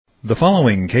The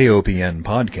following KOPN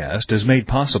podcast is made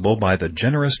possible by the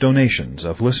generous donations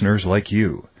of listeners like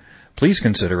you. Please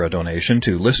consider a donation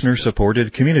to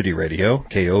listener-supported community radio,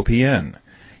 KOPN.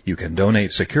 You can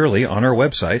donate securely on our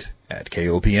website at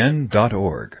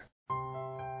kopn.org.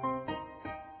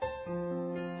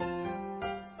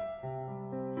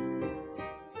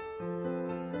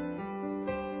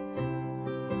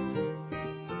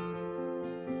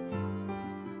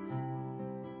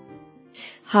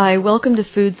 Hi, welcome to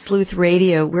Food Sleuth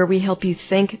Radio, where we help you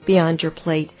think beyond your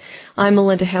plate. I'm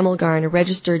Melinda Hemmelgarn, a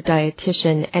registered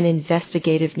dietitian and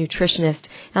investigative nutritionist,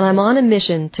 and I'm on a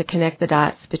mission to connect the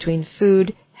dots between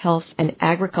food, health, and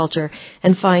agriculture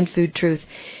and find food truth.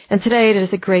 And today it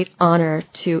is a great honor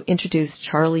to introduce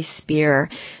Charlie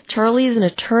Spear. Charlie is an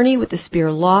attorney with the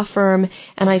Spear Law Firm,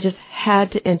 and I just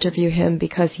had to interview him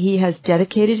because he has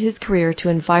dedicated his career to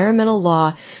environmental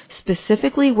law,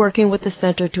 specifically working with the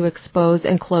Center to Expose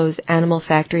and Close Animal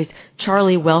Factories.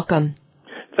 Charlie, welcome.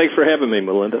 Thanks for having me,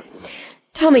 Melinda.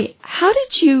 Tell me, how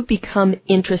did you become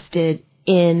interested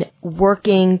in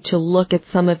working to look at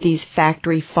some of these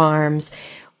factory farms?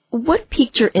 What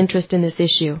piqued your interest in this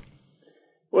issue?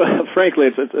 Well, frankly,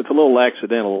 it's a little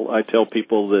accidental. I tell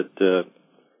people that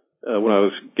when I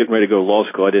was getting ready to go to law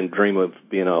school, I didn't dream of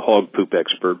being a hog poop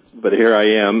expert, but here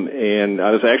I am, and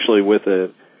I was actually with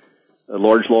a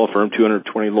large law firm,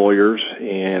 220 lawyers,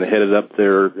 and headed up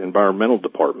their environmental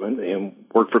department and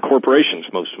worked for corporations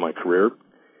most of my career.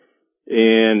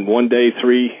 And one day,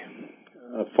 three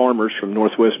farmers from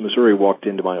Northwest Missouri walked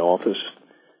into my office,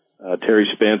 Terry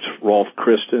Spence, Rolf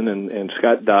Kristen, and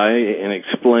Scott Dye, and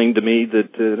explained to me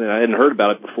that I hadn't heard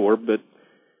about it before, but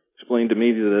explained to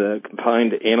me that a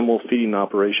confined animal feeding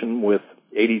operation with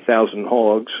 80,000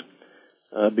 hogs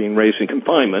being raised in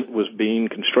confinement was being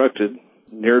constructed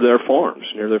near their farms,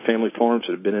 near their family farms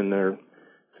that had been in their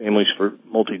families for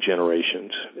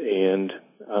multi-generations. And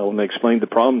when they explained the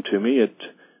problem to me, it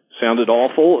sounded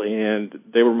awful, and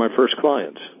they were my first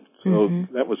clients. So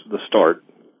that was the start.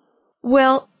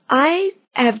 Well, I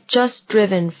have just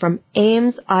driven from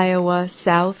Ames, Iowa,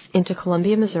 south into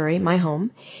Columbia, Missouri, my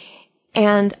home,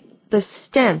 and the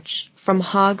stench from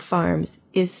hog farms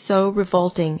is so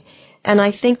revolting. And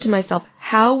I think to myself,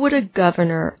 how would a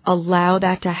governor allow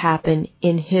that to happen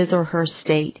in his or her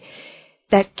state?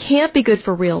 That can't be good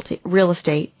for real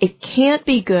estate. It can't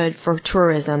be good for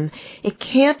tourism. It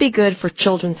can't be good for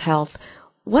children's health.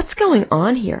 What's going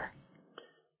on here?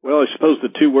 Well, I suppose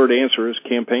the two-word answer is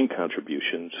campaign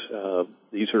contributions.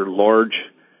 These are large,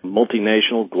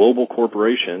 multinational, global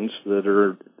corporations that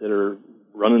are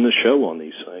running the show on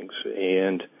these things,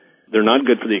 and they're not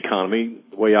good for the economy.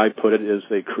 The way I put it is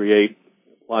they create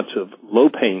lots of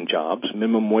low-paying jobs,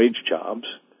 minimum wage jobs,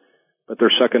 but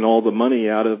they're sucking all the money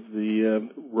out of the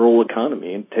rural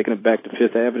economy and taking it back to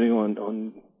Fifth Avenue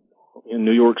in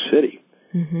New York City.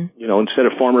 Mm-hmm. You know, instead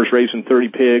of farmers raising 30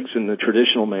 pigs in the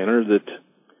traditional manner that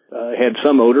had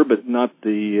some odor, but not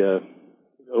the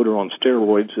odor on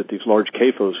steroids that these large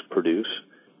CAFOs produce,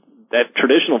 that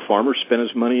traditional farmer spent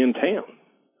his money in town,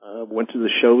 went to the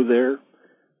show there,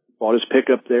 bought his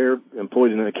pickup there,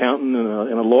 employed an accountant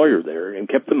and a lawyer there, and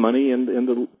kept the money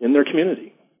in their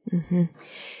community. Mm-hmm.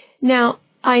 Now,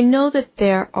 I know that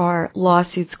there are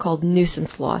lawsuits called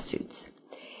nuisance lawsuits.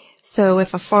 So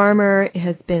if a farmer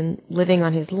has been living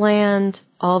on his land,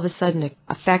 all of a sudden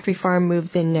a factory farm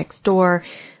moves in next door,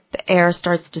 the air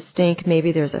starts to stink,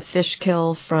 maybe there's a fish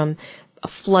kill from a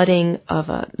flooding of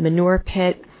a manure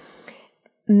pit,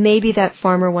 maybe that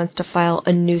farmer wants to file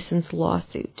a nuisance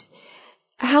lawsuit.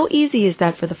 How easy is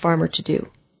that for the farmer to do?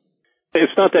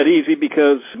 It's not that easy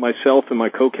because myself and my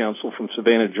co-counsel from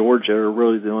Savannah, Georgia are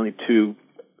really the only two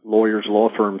lawyers, law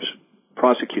firms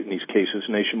prosecuting these cases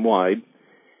nationwide.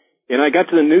 And I got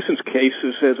to the nuisance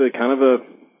cases as a kind of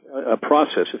a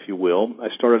process, if you will.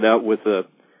 I started out with a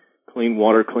Clean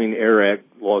Water, Clean Air Act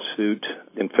lawsuit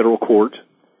in federal court.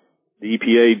 The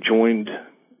EPA joined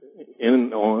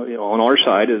in on our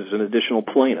side as an additional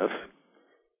plaintiff,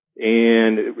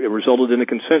 and it resulted in a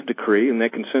consent decree, and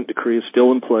that consent decree is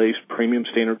still in place. Premium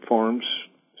Standard Farms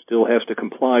still has to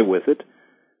comply with it,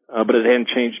 but it hadn't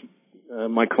changed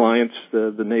my clients,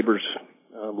 the neighbors'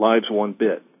 lives one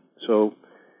bit. So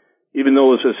even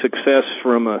though it was a success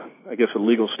from a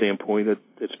legal standpoint,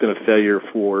 it's been a failure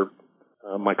for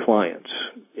my clients.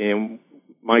 And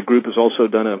my group has also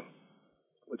done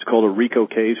what's called a RICO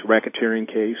case, racketeering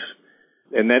case,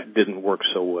 and that didn't work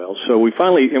so well. So we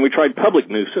tried public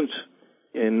nuisance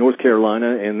in North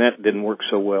Carolina, and that didn't work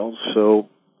so well. So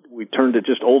we turned to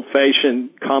just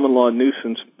old-fashioned common law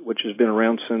nuisance, which has been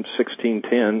around since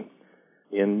 1610.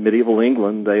 In medieval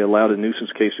England, they allowed a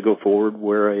nuisance case to go forward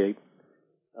where a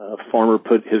a farmer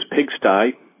put his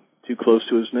pigsty too close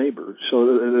to his neighbor. So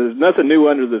there's nothing new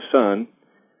under the sun.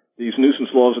 These nuisance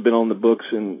laws have been on the books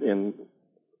in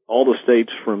all the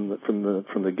states from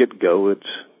the get-go. It's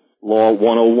Law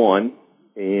 101,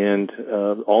 and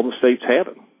all the states have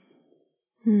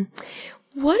it.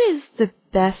 What is the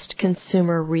best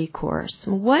consumer recourse?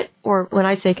 Or when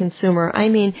I say consumer, I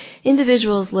mean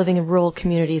individuals living in rural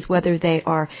communities, whether they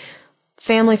are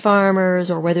family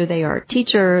farmers or whether they are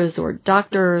teachers or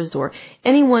doctors or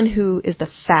anyone who is the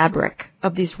fabric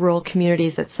of these rural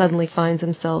communities that suddenly finds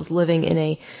themselves living in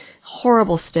a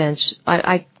horrible stench.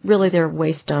 They're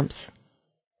waste dumps.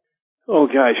 Oh,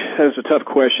 gosh, that's a tough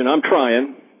question. I'm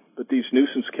trying, but these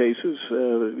nuisance cases,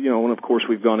 and of course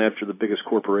we've gone after the biggest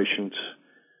corporations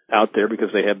out there because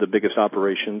they have the biggest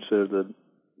operations. They're the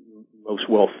most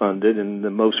well-funded and the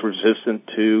most resistant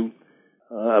to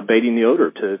abating the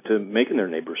odor, to making their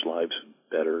neighbors' lives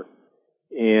better.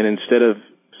 And instead of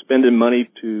spending money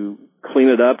to clean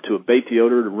it up, to abate the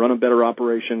odor, to run a better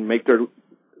operation, make their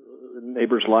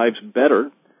neighbors' lives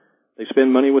better, they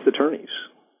spend money with attorneys.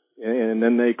 And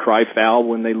then they cry foul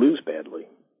when they lose badly.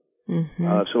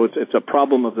 So it's a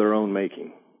problem of their own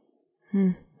making.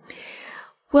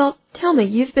 Well, tell me,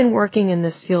 you've been working in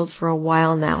this field for a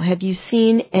while now. Have you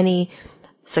seen any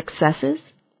successes?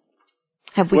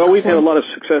 We've had a lot of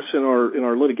success in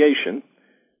our litigation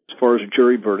as far as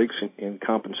jury verdicts and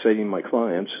compensating my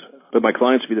clients. But my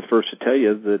clients would be the first to tell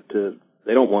you that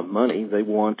they don't want money; they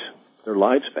want their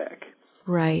lives back.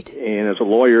 Right. And as a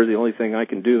lawyer, the only thing I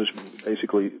can do is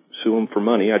basically sue them for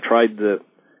money. I tried the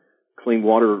Clean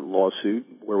Water lawsuit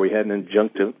where we had an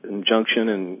injunction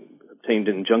and obtained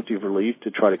injunctive relief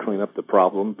to try to clean up the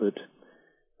problem, but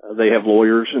they have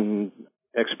lawyers and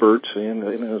experts, and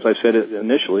as I said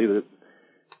initially, that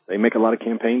they make a lot of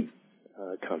campaign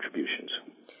contributions.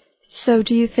 So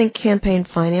do you think campaign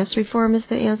finance reform is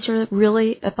the answer,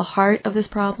 really, at the heart of this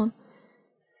problem?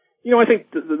 I think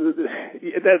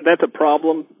that's a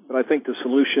problem, but I think the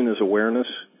solution is awareness.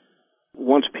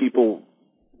 Once people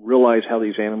realize how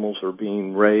these animals are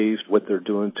being raised, what they're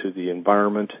doing to the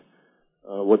environment,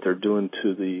 what they're doing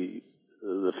to the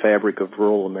fabric of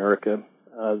rural America,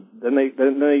 then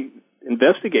they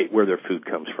investigate where their food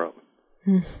comes from.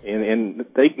 And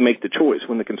they make the choice.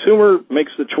 When the consumer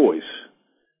makes the choice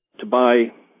to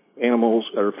buy animals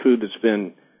or food that's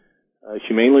been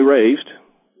humanely raised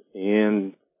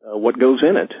and what goes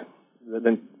in it,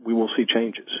 then we will see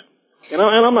changes. And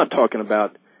I'm not talking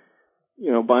about,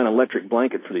 buying an electric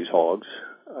blanket for these hogs.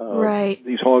 Right.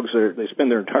 These hogs, they spend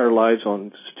their entire lives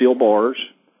on steel bars.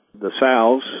 The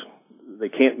sows, they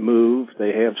can't move.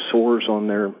 They have sores on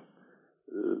their,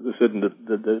 this isn't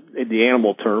the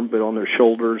animal term, but on their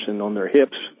shoulders and on their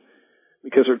hips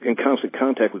because they're in constant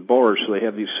contact with bars, so they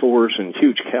have these sores and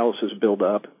huge calluses build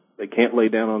up. They can't lay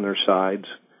down on their sides.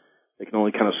 They can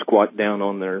only kind of squat down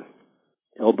on their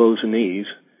elbows and knees.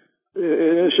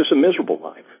 It's just a miserable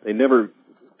life. They never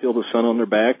feel the sun on their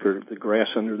back or the grass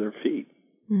under their feet.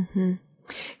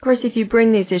 Of course, if you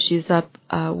bring these issues up,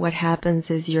 what happens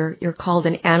is you're called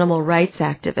an animal rights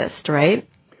activist, right?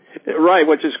 Right,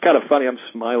 which is kind of funny. I'm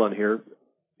smiling here.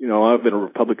 I've been a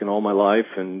Republican all my life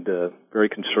and very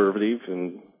conservative,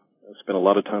 and I spent a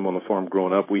lot of time on the farm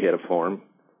growing up. We had a farm.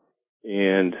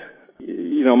 And,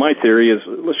 my theory is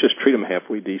let's just treat them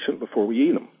halfway decent before we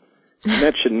eat them. And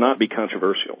that should not be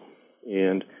controversial.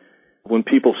 And when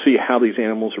people see how these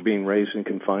animals are being raised in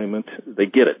confinement, they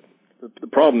get it. The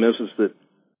problem is that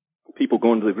people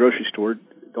going to the grocery store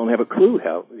don't have a clue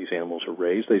how these animals are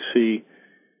raised. They see,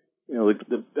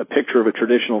 a picture of a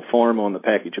traditional farm on the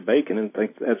package of bacon and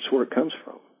think that's where it comes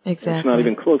from. Exactly. It's not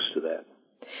even close to that.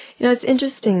 It's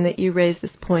interesting that you raise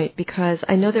this point because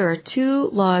I know there are 2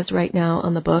 laws right now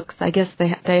on the books. I guess they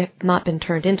have not been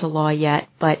turned into law yet,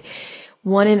 but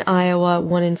one in Iowa,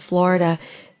 one in Florida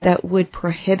that would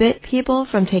prohibit people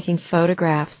from taking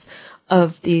photographs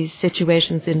of these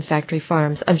situations in factory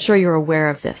farms. I'm sure you're aware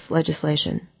of this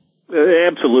legislation.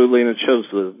 Absolutely, and it shows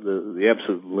the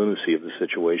absolute lunacy of the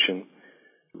situation.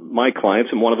 My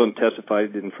clients, and one of them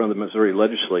testified in front of the Missouri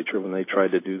legislature when they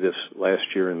tried to do this last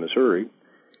year in Missouri.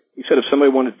 He said if somebody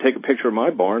wanted to take a picture of my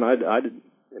barn, I'd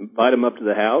invite them up to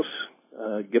the house,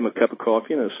 give them a cup of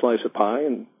coffee and a slice of pie,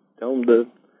 and tell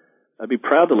them I'd be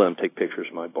proud to let them take pictures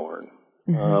of my barn.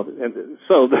 And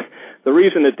so the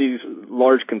reason that these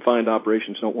large confined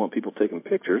operations don't want people taking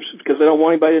pictures is because they don't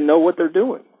want anybody to know what they're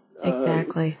doing.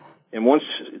 Exactly. And once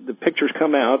the pictures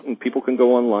come out and people can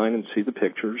go online and see the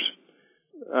pictures,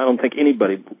 I don't think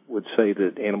anybody would say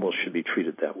that animals should be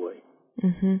treated that way.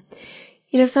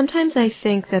 Sometimes I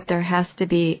think that there has to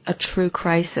be a true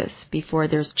crisis before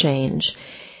there's change.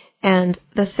 And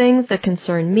the things that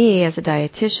concern me as a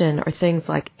dietitian are things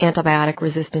like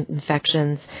antibiotic-resistant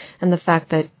infections and the fact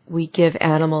that we give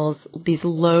animals these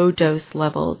low-dose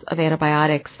levels of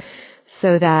antibiotics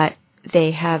so that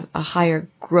they have a higher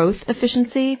growth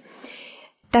efficiency.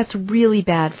 That's really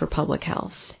bad for public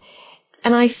health.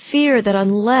 And I fear that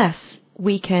unless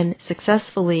we can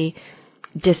successfully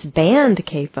disband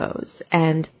CAFOs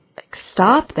and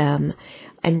stop them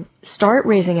and start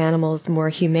raising animals more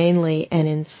humanely and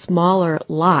in smaller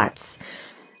lots,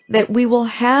 that we will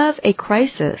have a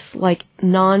crisis like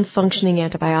non-functioning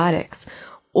antibiotics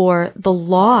or the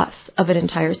loss of an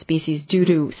entire species due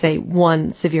to, say,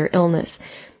 one severe illness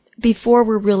before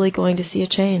we're really going to see a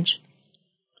change.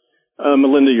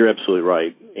 Melinda, you're absolutely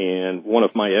right. And one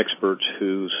of my experts,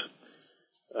 who's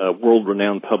a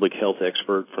world-renowned public health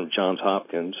expert from Johns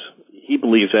Hopkins, he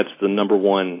believes that's the number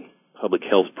one public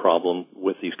health problem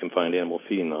with these confined animal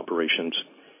feeding operations.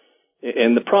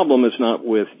 And the problem is not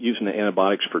with using the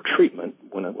antibiotics for treatment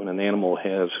when an animal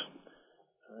has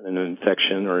an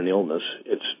infection or an illness.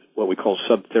 It's what we call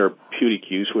subtherapeutic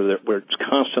use, where it's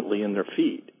constantly in their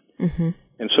feed. Mm-hmm.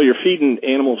 And so you're feeding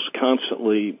animals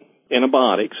constantly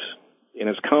antibiotics, and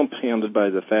it's compounded by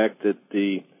the fact that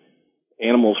the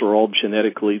animals are all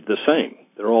genetically the same.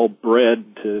 They're all bred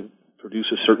to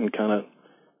produce a certain kind of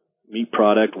meat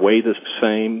product, weigh the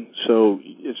same. So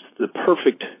it's the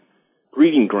perfect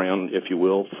breeding ground, if you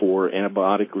will, for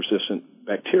antibiotic-resistant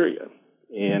bacteria.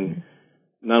 And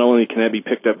not only can that be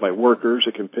picked up by workers,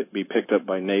 it can be picked up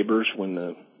by neighbors when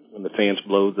the fans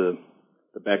blow the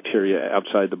bacteria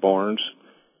outside the barns.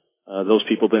 Those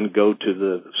people then go to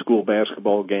the school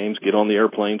basketball games, get on the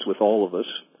airplanes with all of us.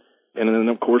 And then,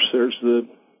 of course, there's the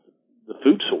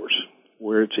food source,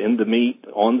 where it's in the meat,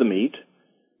 on the meat,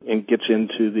 and gets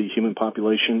into the human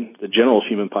population, the general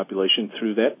human population,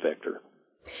 through that vector.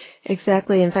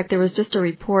 Exactly. In fact, there was just a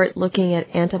report looking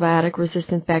at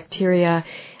antibiotic-resistant bacteria.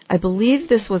 I believe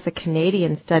this was a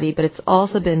Canadian study, but it's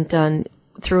also been done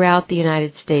throughout the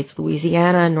United States,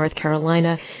 Louisiana, North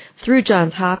Carolina, through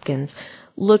Johns Hopkins,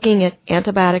 looking at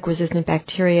antibiotic-resistant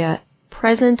bacteria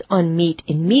present on meat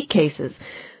in meat cases.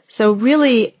 So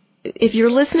really, if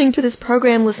you're listening to this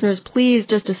program, listeners, please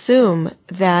just assume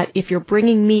that if you're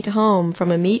bringing meat home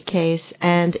from a meat case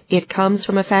and it comes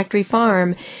from a factory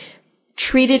farm,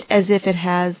 treat it as if it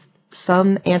has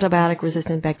some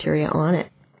antibiotic-resistant bacteria on it.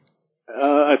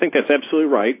 I think that's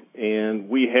absolutely right. And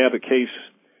we have a case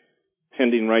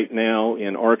pending right now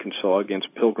in Arkansas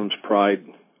against Pilgrim's Pride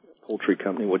Poultry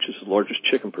Company, which is the largest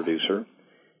chicken producer.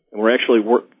 And we're actually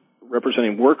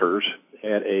representing workers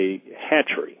at a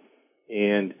hatchery.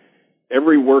 And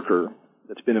every worker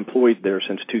that's been employed there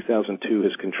since 2002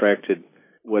 has contracted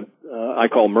what I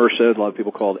call MRSA. A lot of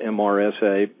people call it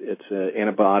MRSA. It's an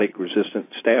antibiotic-resistant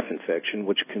staph infection,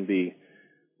 which can be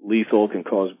lethal, can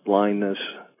cause blindness,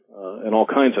 and all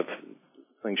kinds of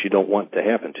things you don't want to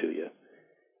happen to you.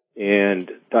 And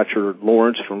Dr.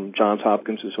 Lawrence from Johns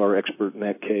Hopkins is our expert in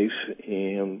that case,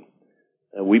 and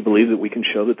we believe that we can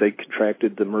show that they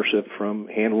contracted the MRSA from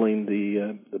handling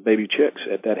the baby chicks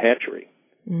at that hatchery.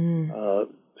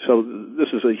 So this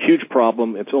is a huge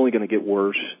problem. It's only going to get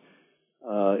worse.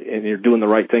 And you're doing the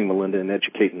right thing, Melinda, in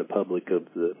educating the public of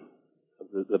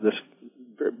this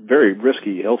very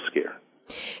risky health scare.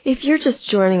 If you're just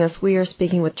joining us, we are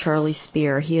speaking with Charlie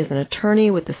Spear. He is an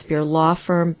attorney with the Spear Law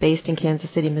Firm based in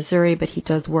Kansas City, Missouri, but he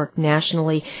does work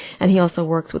nationally, and he also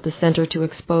works with the Center to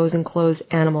Expose and Close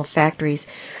Animal Factories.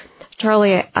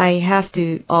 Charlie, I have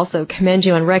to also commend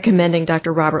you on recommending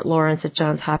Dr. Robert Lawrence at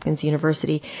Johns Hopkins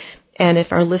University. And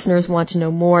if our listeners want to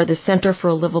know more, the Center for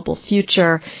a Livable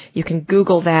Future, you can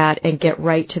Google that and get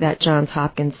right to that Johns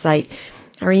Hopkins site.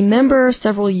 I remember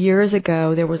several years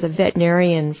ago there was a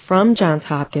veterinarian from Johns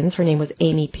Hopkins. Her name was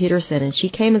Amy Peterson, and she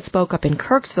came and spoke up in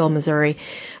Kirksville, Missouri,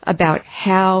 about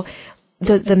how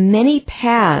the many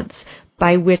paths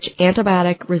by which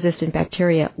antibiotic-resistant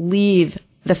bacteria leave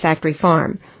the factory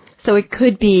farm. So it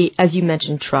could be, as you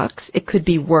mentioned, trucks. It could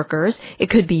be workers.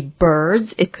 It could be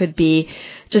birds. It could be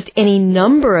just any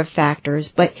number of factors.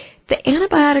 But the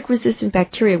antibiotic-resistant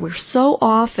bacteria, we're so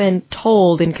often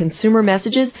told in consumer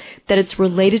messages that it's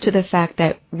related to the fact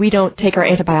that we don't take our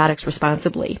antibiotics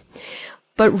responsibly.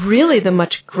 But really, the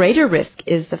much greater risk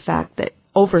is the fact that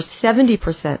over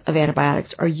 70% of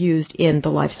antibiotics are used in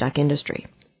the livestock industry.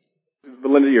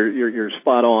 Belinda, you're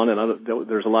spot on, and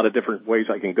there's a lot of different ways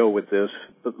I can go with this.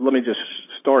 But let me just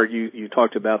start. You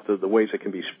talked about the ways it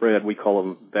can be spread. We call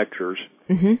them vectors.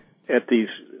 Mm-hmm. At these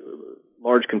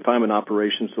large confinement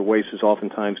operations, the waste is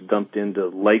oftentimes dumped into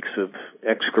lakes of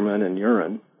excrement and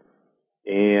urine,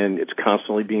 and it's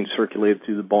constantly being circulated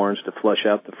through the barns to flush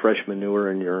out the fresh manure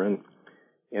and urine.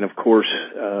 And, of course,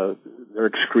 they're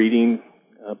excreting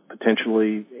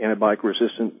potentially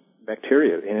antibiotic-resistant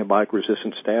bacteria,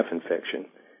 antibiotic-resistant staph infection.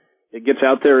 It gets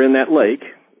out there in that lake,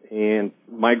 and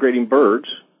migrating birds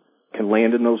can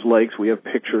land in those lakes. We have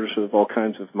pictures of all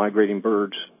kinds of migrating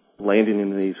birds landing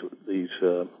in these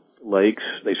lakes.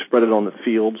 They spread it on the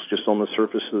fields, just on the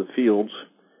surface of the fields,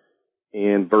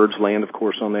 and birds land, of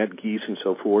course, on that, geese and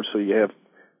so forth. So you have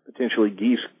potentially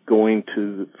geese coming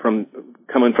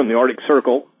from the Arctic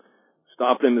Circle,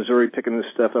 stopping in Missouri, picking this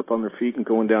stuff up on their feet, and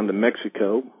going down to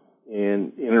Mexico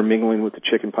and intermingling with the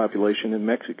chicken population in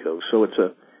Mexico. So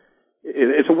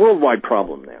it's a worldwide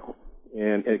problem now,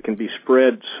 and it can be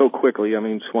spread so quickly. I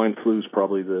mean, swine flu is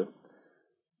probably the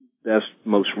best,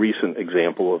 most recent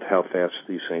example of how fast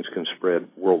these things can spread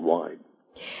worldwide.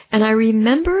 And I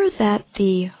remember that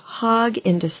the hog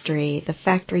industry, the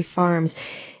factory farms,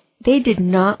 they did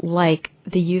not like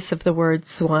the use of the word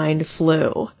swine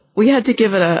flu. We had to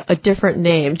give it a different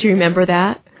name. Do you remember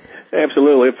that?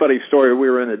 Absolutely. A funny story. We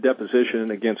were in a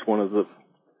deposition against it was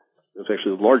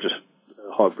actually the largest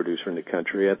hog producer in the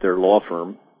country at their law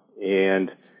firm.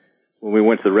 And when we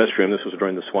went to the restroom, this was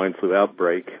during the swine flu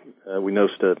outbreak, we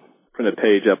noticed a printed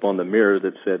page up on the mirror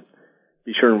that said,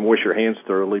 "Be sure and wash your hands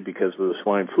thoroughly because of the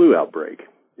swine flu outbreak."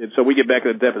 And so we get back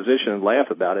to the deposition and laugh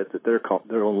about it, that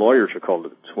their own lawyers are called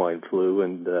it swine flu,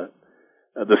 and the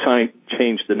sign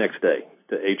changed the next day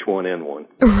to H1N1.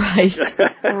 Right,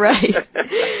 right.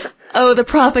 Oh, the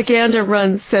propaganda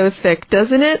runs so thick,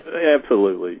 doesn't it?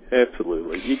 Absolutely,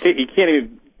 absolutely. You can't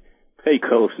even pay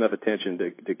close enough attention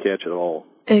to catch it all.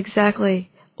 Exactly.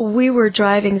 We were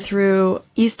driving through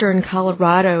eastern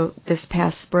Colorado this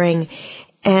past spring,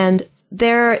 and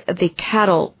there, the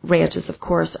cattle ranches, of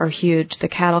course, are huge, the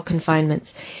cattle confinements.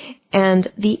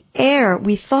 And the air,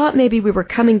 we thought maybe we were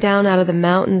coming down out of the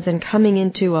mountains and coming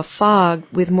into a fog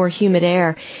with more humid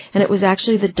air, and it was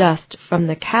actually the dust from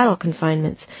the cattle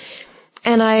confinements.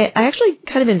 And I actually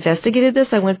kind of investigated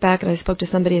this. I went back and I spoke to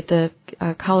somebody at the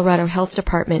Colorado Health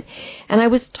Department, and I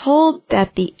was told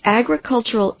that the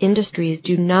agricultural industries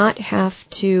do not have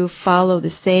to follow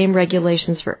the same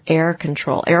regulations for air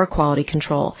quality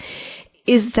control.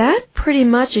 Is that pretty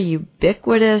much a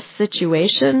ubiquitous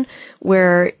situation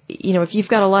where, if you've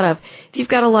got a lot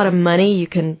of money, you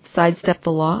can sidestep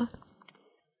the law?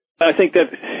 I think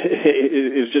that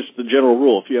is just the general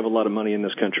rule. If you have a lot of money in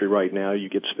this country right now, you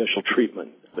get special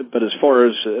treatment. But as far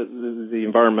as the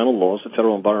environmental laws, the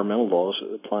federal environmental laws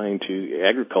applying to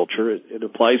agriculture, it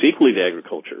applies equally to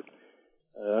agriculture.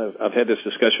 I've had this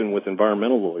discussion with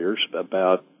environmental lawyers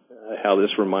about how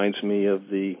this reminds me of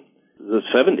the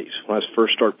 70s, when I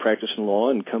first started practicing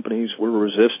law, and companies were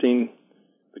resisting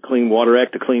the Clean Water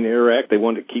Act, the Clean Air Act. They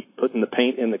wanted to keep putting the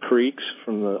paint in the creeks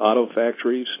from the auto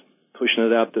factories, pushing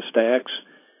it out the stacks,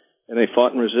 and they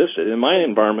fought and resisted. And my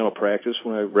environmental practice,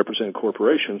 when I represented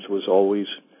corporations, was always,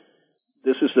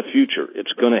 this is the future.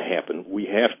 It's going to happen. We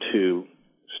have to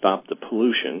stop the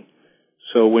pollution.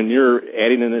 So when you're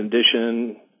adding an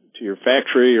addition to your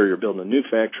factory or you're building a new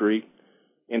factory,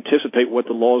 anticipate what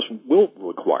the laws will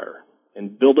require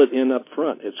and build it in up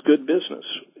front. It's good business.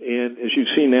 And as you've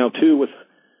seen now, too,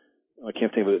 I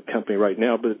can't think of a company right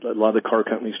now, but a lot of the car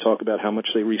companies talk about how much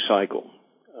they recycle.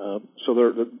 So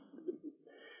the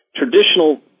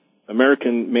traditional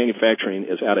American manufacturing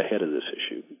is out ahead of this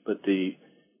issue, but the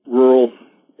rural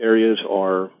areas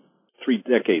are 3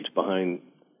 decades behind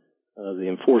the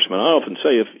enforcement. I often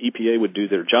say if EPA would do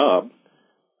their job,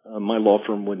 my law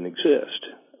firm wouldn't exist.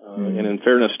 And in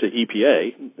fairness to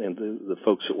EPA and the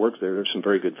folks that work there, there's some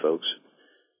very good folks,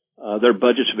 their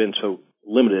budgets have been so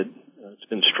limited, it's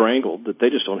been strangled, that they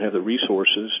just don't have the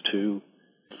resources to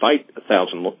fight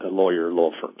 1,000 lawyer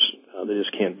law firms. They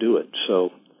just can't do it.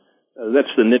 So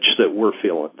that's the niche that we're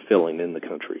filling in the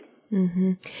country.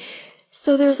 Mm-hmm.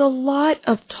 So there's a lot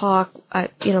of talk,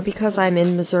 because I'm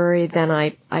in Missouri, then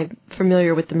I'm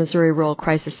familiar with the Missouri Rural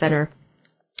Crisis Center.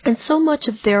 And so much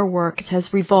of their work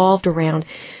has revolved around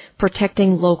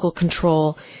protecting local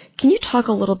control. Can you talk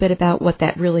a little bit about what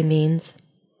that really means?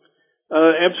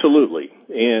 Absolutely.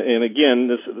 And again,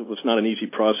 this was not an easy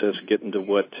process getting to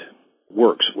what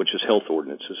works, which is health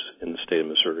ordinances in the state of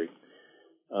Missouri.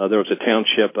 There was a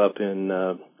township up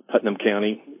in Putnam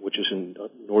County, which is in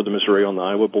northern Missouri on the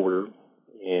Iowa border,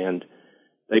 and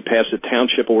they passed a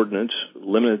township ordinance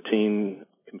limiting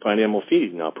confined animal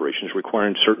feeding operations,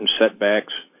 requiring certain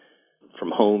setbacks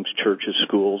from homes, churches,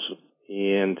 schools,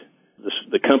 and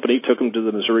the company took them to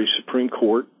the Missouri Supreme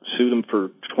Court, sued them for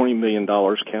 $20 million,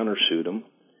 countersued them,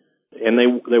 and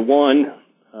they won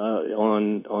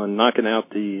on knocking out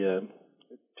the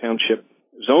township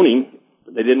zoning.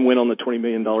 They didn't win on the $20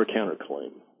 million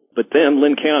counterclaim. But then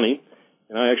Lynn County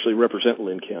and I actually represent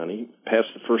Lynn County,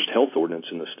 passed the first health ordinance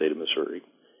in the state of Missouri.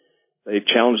 They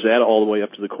challenged that all the way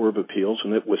up to the Court of Appeals,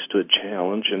 and it withstood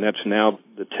challenge, and that's now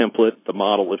the template, the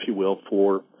model, if you will,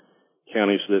 for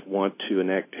counties that want to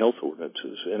enact health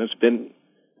ordinances. And it's been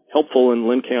helpful in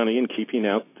Lynn County in keeping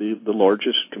out the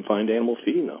largest confined animal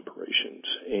feeding operations.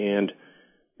 And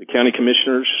the county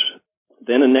commissioners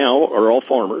then and now are all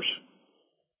farmers,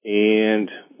 and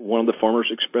one of the farmers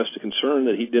expressed a concern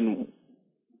that he didn't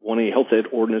want any health ed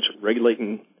ordinance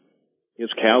regulating his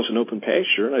cows in open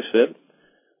pasture, and I said,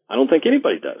 I don't think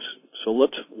anybody does. So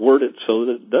let's word it so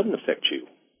that it doesn't affect you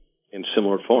and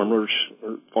similar farmers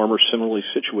or farmers similarly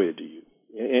situated to you.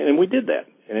 And we did that,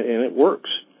 and it works.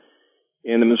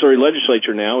 And the Missouri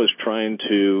legislature now is trying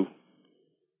to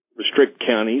restrict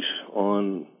counties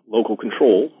on local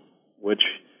control, which,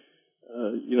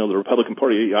 the Republican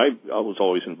Party I was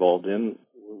always involved in.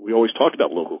 We always talked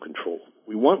about local control.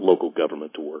 We want local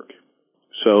government to work.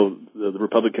 So the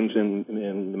Republicans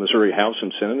in the Missouri House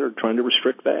and Senate are trying to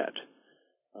restrict that.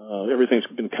 Everything's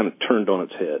been kind of turned on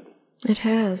its head. It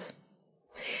has.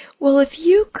 Well, if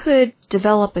you could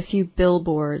develop a few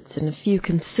billboards and a few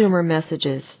consumer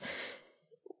messages,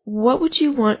 what would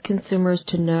you want consumers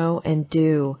to know and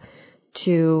do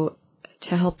to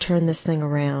help turn this thing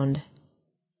around?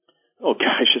 Oh,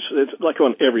 gosh, it's like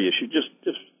on every issue.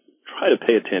 Just try to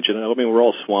pay attention. I mean, we're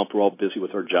all swamped. We're all busy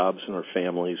with our jobs and our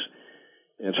families.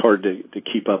 And it's hard to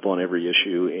keep up on every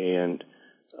issue,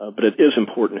 but it is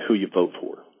important who you vote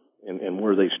for and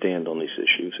where they stand on these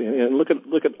issues. And look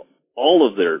at all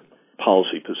of their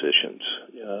policy positions.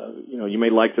 You may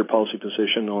like their policy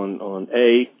position on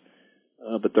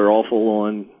A, but they're awful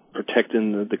on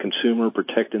protecting the consumer,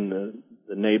 protecting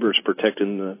the neighbors,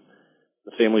 protecting the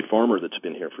family farmer that's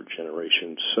been here for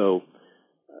generations. So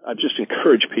I just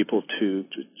encourage people to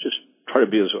just try to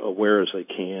be as aware as they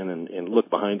can and look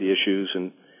behind the issues.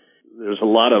 And there's a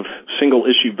lot of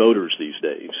single-issue voters these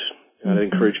days. And I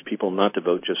encourage people not to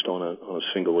vote just on a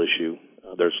single issue.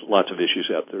 There's lots of issues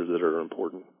out there that are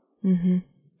important. Mm-hmm.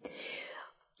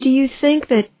 Do you think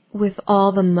that with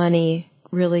all the money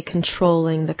really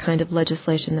controlling the kind of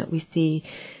legislation that we see,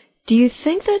 do you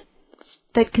think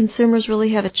that consumers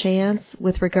really have a chance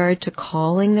with regard to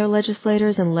calling their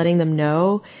legislators and letting them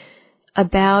know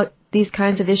about these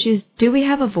kinds of issues? Do we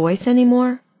have a voice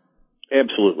anymore?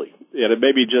 Absolutely. Yeah, it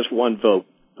may be just one vote,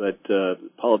 but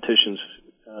politicians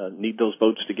need those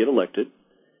votes to get elected.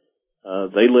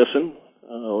 They listen.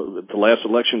 The last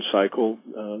election cycle,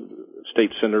 a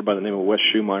state senator by the name of Wes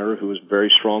Schumeyer, who was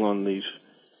very strong on these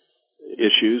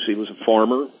issues, he was a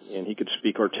farmer, and he could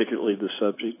speak articulately to the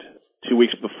subject. 2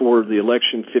 weeks before the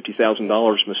election,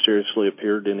 $50,000 mysteriously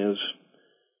appeared in his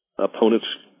opponent's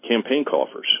campaign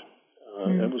coffers.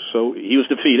 He was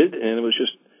defeated, and it was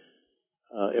just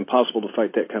impossible to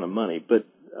fight that kind of money. But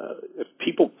if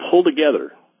people pull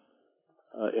together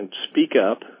and speak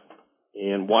up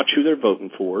and watch who they're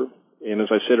voting for, and as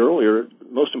I said earlier,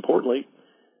 most importantly,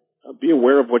 be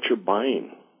aware of what you're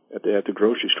buying at the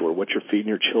grocery store, what you're feeding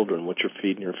your children, what you're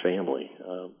feeding your family.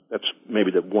 That's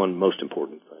maybe the one most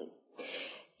important thing.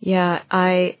 Yeah,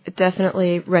 I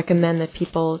definitely recommend that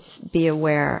people be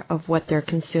aware of what they're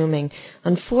consuming.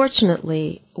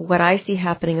 Unfortunately, what I see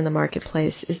happening in the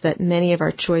marketplace is that many of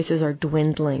our choices are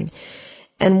dwindling.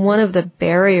 And one of the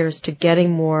barriers to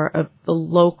getting more of the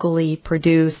locally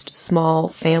produced, small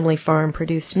family farm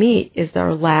produced meat is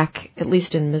our lack, at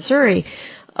least in Missouri,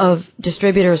 of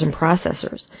distributors and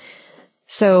processors.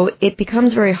 So it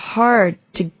becomes very hard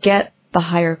to get the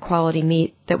higher quality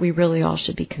meat that we really all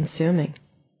should be consuming.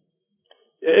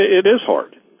 It is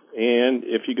hard. And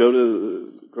if you go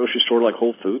to the grocery store like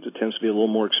Whole Foods, it tends to be a little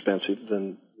more expensive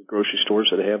than the grocery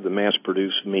stores that have the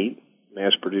mass-produced meat,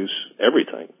 mass-produced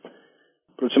everything.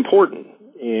 But it's important.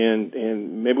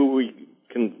 And maybe we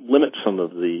can limit some of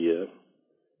the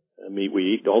meat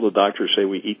we eat. All the doctors say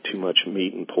we eat too much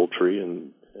meat and poultry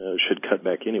and should cut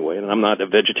back anyway. And I'm not a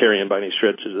vegetarian by any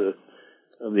stretch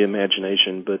of the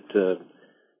imagination, but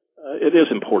it is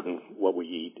important what we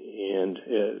eat. And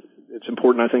it's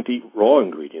important, I think, to eat raw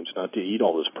ingredients, not to eat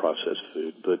all this processed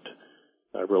food. But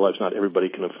I realize not everybody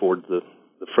can afford the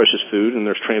freshest food, and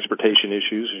there's transportation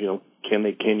issues.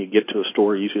 Can you get to a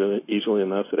store easily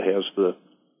enough that has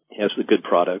the good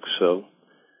products? So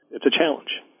it's a challenge.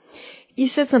 You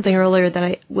said something earlier that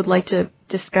I would like to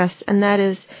discuss, and that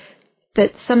is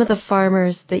that some of the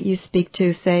farmers that you speak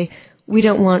to say, we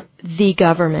don't want the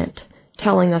government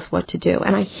telling us what to do.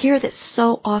 And I hear this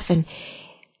so often.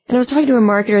 And I was talking to a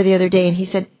marketer the other day, and he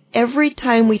said, every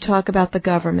time we talk about the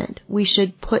government, we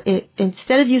should put it,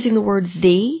 instead of using the word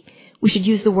the, we should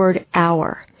use the word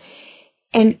our.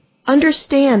 And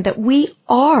understand that we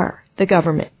are the the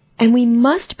government, and we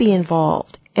must be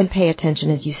involved and pay attention,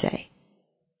 as you say.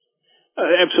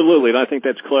 Absolutely, and I think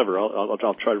that's clever.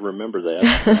 I'll try to remember that.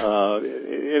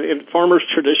 And farmers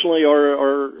traditionally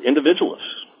are individualists,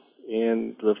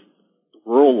 and the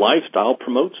rural lifestyle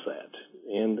promotes that.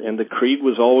 And the creed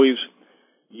was always,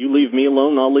 you leave me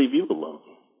alone, I'll leave you alone.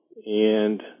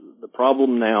 And the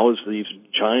problem now is these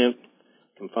giant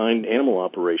confined animal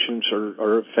operations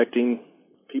are affecting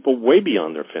people way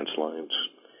beyond their fence lines.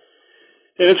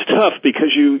 And it's tough because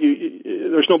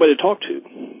there's nobody to talk to.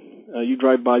 You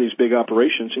drive by these big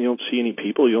operations and you don't see any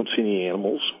people, you don't see any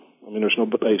animals. I mean, there's no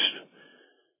place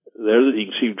there that you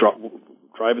can see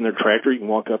driving their tractor. You can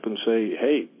walk up and say,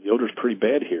 hey, the odor's pretty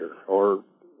bad here. Or,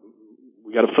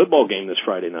 we got a football game this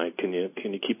Friday night. Can you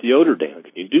keep the odor down?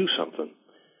 Can you do something?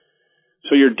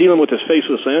 So you're dealing with this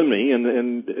faceless enemy,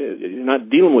 and you're not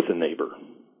dealing with the neighbor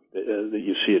that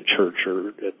you see at church or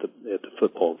at the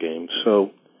football game.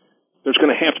 So there's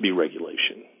going to have to be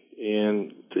regulation.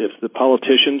 And if the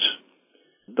politicians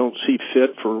don't see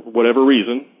fit for whatever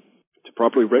reason to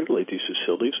properly regulate these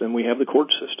facilities, then we have the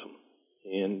court system.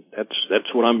 And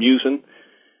that's what I'm using.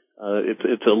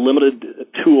 It's a limited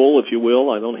tool, if you will.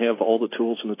 I don't have all the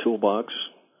tools in the toolbox.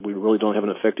 We really don't have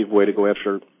an effective way to go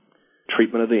after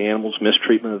treatment of the animals,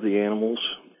 mistreatment of the animals.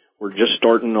 We're just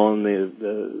starting on the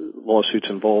lawsuits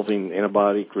involving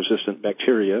antibiotic-resistant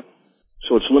bacteria.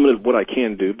 So it's limited what I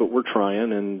can do, but we're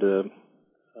trying, and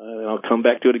I'll come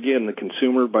back to it again. The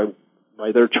consumer, by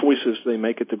their choices they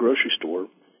make at the grocery store,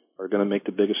 are going to make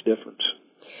the biggest difference.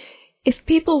 If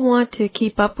people want to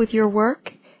keep up with your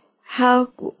work,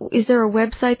 is there a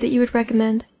website that you would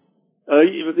recommend?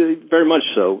 Very much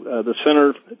so. The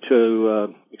Center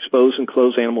to Expose and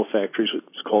Close Animal Factories,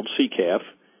 it's called CCAF,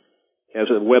 has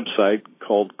a website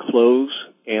called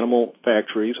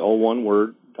closeanimalfactories, all one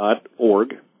word,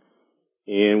 .org.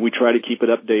 And we try to keep it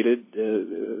updated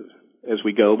as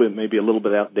we go, but it may be a little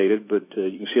bit outdated, but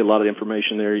you can see a lot of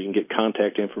information there. You can get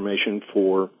contact information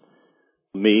for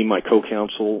me, my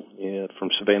co-counsel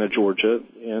from Savannah, Georgia,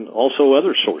 and also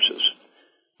other sources.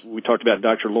 We talked about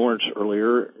Dr. Lawrence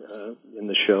earlier in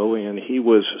the show, and he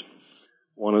was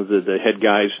one of the head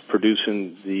guys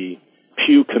producing the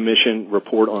Pew Commission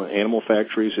report on animal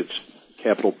factories. It's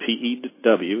capital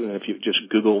P-E-W, and if you just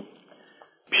Google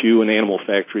Pew and animal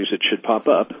factories, it should pop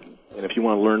up. And if you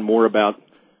want to learn more about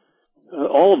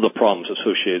all of the problems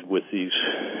associated with these,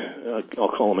 I'll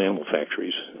call them animal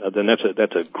factories, then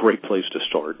that's a great place to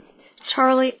start.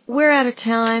 Charlie, we're out of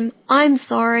time. I'm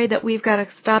sorry that we've got to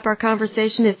stop our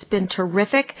conversation. It's been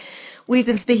terrific. We've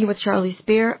been speaking with Charlie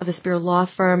Spear of the Spear Law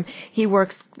Firm. He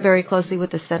works very closely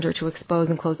with the Center to Expose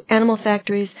and Close Animal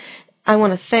Factories. I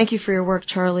want to thank you for your work,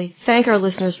 Charlie. Thank our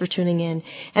listeners for tuning in.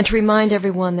 And to remind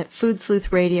everyone that Food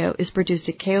Sleuth Radio is produced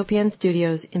at KOPN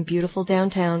Studios in beautiful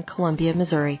downtown Columbia,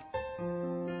 Missouri.